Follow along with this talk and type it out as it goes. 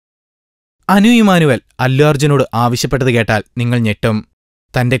Anu Emmanuel Allu അർജുനോട് ആവശ്യപ്പെട്ടത് കേട്ടാൽ നിങ്ങൾ ഞെട്ടും.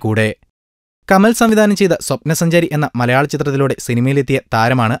 തന്റെ കൂടെ കമൽ സംവിധാനം ചെയ്ത സ്വപ്നസഞ്ചാരി എന്ന മലയാള ചിത്രത്തിലൂടെ സിനിമയിലെത്തിയ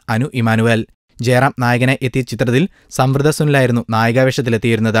താരമാണ് അനു ഇമ്മാനുവൽ. ജയറാം നായകനായി എത്തിയ ചിത്രത്തിൽ സംവൃത സുനിലായിരുന്നു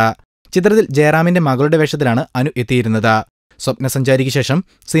നായികാവേഷത്തിലെത്തിയിരുന്നത്. ചിത്രത്തിൽ ജയറാമിന്റെ മകളുടെ വേഷത്തിലാണ് അനു എത്തിയിരുന്നത്. സ്വപ്നസഞ്ചാരിക്ക് ശേഷം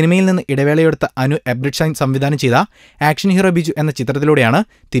സിനിമയിൽ നിന്ന് ഇടവേളയെടുത്ത അനു എബ്രിഡ് ഷൈൻ സംവിധാനം ചെയ്ത ആക്ഷൻ ഹീറോ ബിജു എന്ന ചിത്രത്തിലൂടെയാണ്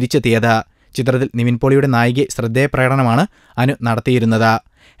തിരിച്ചെത്തിയത്. ചിത്രത്തിൽ നിവിൻ പോളിയുടെ നായികയെ ശ്രദ്ധേയ പ്രകടനമാണ് അനു നടത്തിയിരുന്നത്.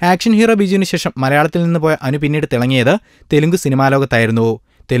 ആക്ഷൻ ഹീറോ ബിജുവിന് ശേഷം മലയാളത്തിൽ നിന്ന് പോയ അനു പിന്നീട് തിളങ്ങിയത് തെലുങ്ക് സിനിമാലോകത്തായിരുന്നു.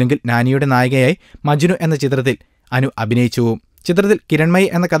 തെലുങ്കിൽ നാനിയുടെ നായികയായി മജ്നു എന്ന ചിത്രത്തിൽ അനു അഭിനയിച്ചു. ചിത്രത്തിൽ കിരൺമയി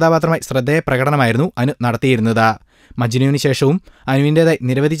എന്ന കഥാപാത്രമായി ശ്രദ്ധേയ പ്രകടനമായിരുന്നു അനു നടത്തിയിരുന്നത്. മജ്നുവിന് ശേഷവും അനുവിൻ്റെതായി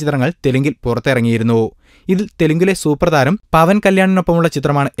നിരവധി ചിത്രങ്ങൾ തെലുങ്കിൽ പുറത്തിറങ്ങിയിരുന്നു. ഇതിൽ തെലുങ്കിലെ സൂപ്പർ താരം പവൻ കല്യാണിനൊപ്പമുള്ള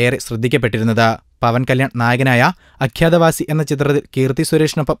ചിത്രമാണ് ഏറെ ശ്രദ്ധിക്കപ്പെട്ടിരുന്നത്. പവൻ കല്യാൺ നായകനായ അഖ്യാതവാസി എന്ന ചിത്രത്തിൽ കീർത്തി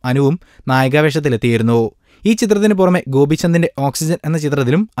സുരേഷിനൊപ്പം അനുവും നായികാവേഷത്തിലെത്തിയിരുന്നു. ഈ ചിത്രത്തിന് പുറമെ ഗോപിചന്ദിന്റെ ഓക്സിജൻ എന്ന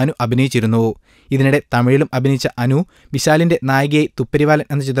ചിത്രത്തിലും അനു അഭിനയിച്ചിരുന്നു. ഇതിനിടെ തമിഴിലും അഭിനയിച്ച അനു വിശാലിന്റെ നായികയായി തുപ്പരിവാലൻ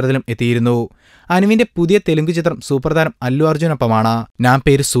എന്ന ചിത്രത്തിലും എത്തിയിരുന്നു. അനുവിന്റെ പുതിയ തെലുങ്ക് ചിത്രം സൂപ്പർ താരം അല്ലു അർജുനൊപ്പമാണ്. നാം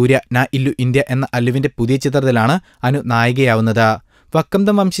പേര് സൂര്യ നാ ഇല്ലു ഇന്ത്യ എന്ന അല്ലുവിന്റെ പുതിയ ചിത്രത്തിലാണ് അനു നായികയാവുന്നത്.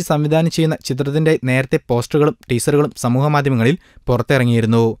 വക്കംതം വംശി സംവിധാനം ചെയ്യുന്ന ചിത്രത്തിന്റെ നേരത്തെ പോസ്റ്ററുകളും ടീസറുകളും സമൂഹമാധ്യമങ്ങളിൽ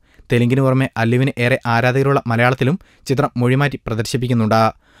പുറത്തിറങ്ങിയിരുന്നു. തെലുങ്കിന് പുറമെ അല്ലുവിന് ഏറെ ആരാധകരുള്ള മലയാളത്തിലും ചിത്രം മൊഴിമാറ്റി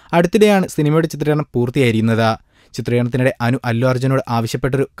പ്രദർശിപ്പിക്കുന്നുണ്ട്. അടുത്തിടെയാണ് സിനിമയുടെ ചിത്രീകരണം പൂർത്തിയായിരിക്കുന്നത്. ചിത്രീകരണത്തിനിടെ അനു അല്ലു അർജുനോട്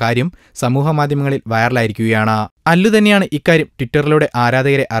ആവശ്യപ്പെട്ടൊരു കാര്യം സമൂഹമാധ്യമങ്ങളിൽ വൈറലായിരിക്കുകയാണ്. അല്ലു തന്നെയാണ് ഇക്കാര്യം ട്വിറ്ററിലൂടെ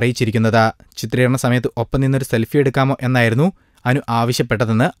ആരാധകരെ അറിയിച്ചിരിക്കുന്നത്. ചിത്രീകരണ സമയത്ത് ഒപ്പം നിന്നൊരു സെൽഫി എടുക്കാമോ എന്നായിരുന്നു അനു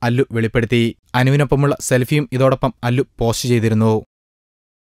ആവശ്യപ്പെട്ടതെന്ന് അല്ലു വെളിപ്പെടുത്തി. അനുവിനൊപ്പമുള്ള സെൽഫിയും ഇതോടൊപ്പം അല്ലു പോസ്റ്റ് ചെയ്തിരുന്നു.